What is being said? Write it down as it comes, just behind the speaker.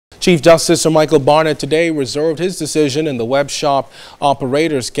Chief Justice Sir Michael Barnett today reserved his decision in the web shop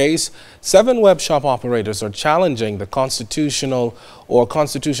operators case. 7 web shop operators are challenging the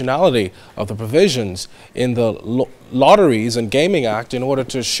constitutionality of the provisions in the Lotteries and Gaming Act in order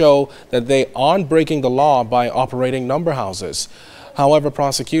to show that they aren't breaking the law by operating number houses. However,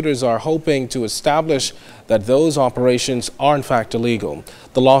 prosecutors are hoping to establish that those operations are in fact illegal.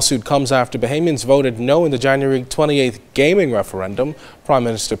 The lawsuit comes after Bahamians voted no in the January 28th gaming referendum. Prime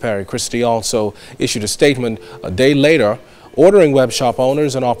Minister Perry Christie also issued a statement a day later ordering web shop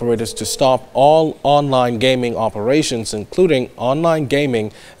owners and operators to stop all online gaming operations, including online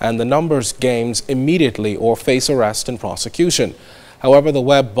gaming and the numbers games, immediately or face arrest and prosecution. However, the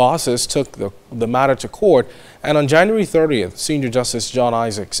web bosses took the matter to court, and on January 30th, Senior Justice John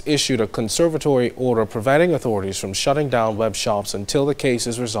Isaacs issued a conservatory order preventing authorities from shutting down web shops until the case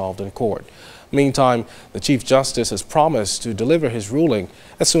is resolved in court. Meantime, the Chief Justice has promised to deliver his ruling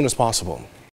as soon as possible.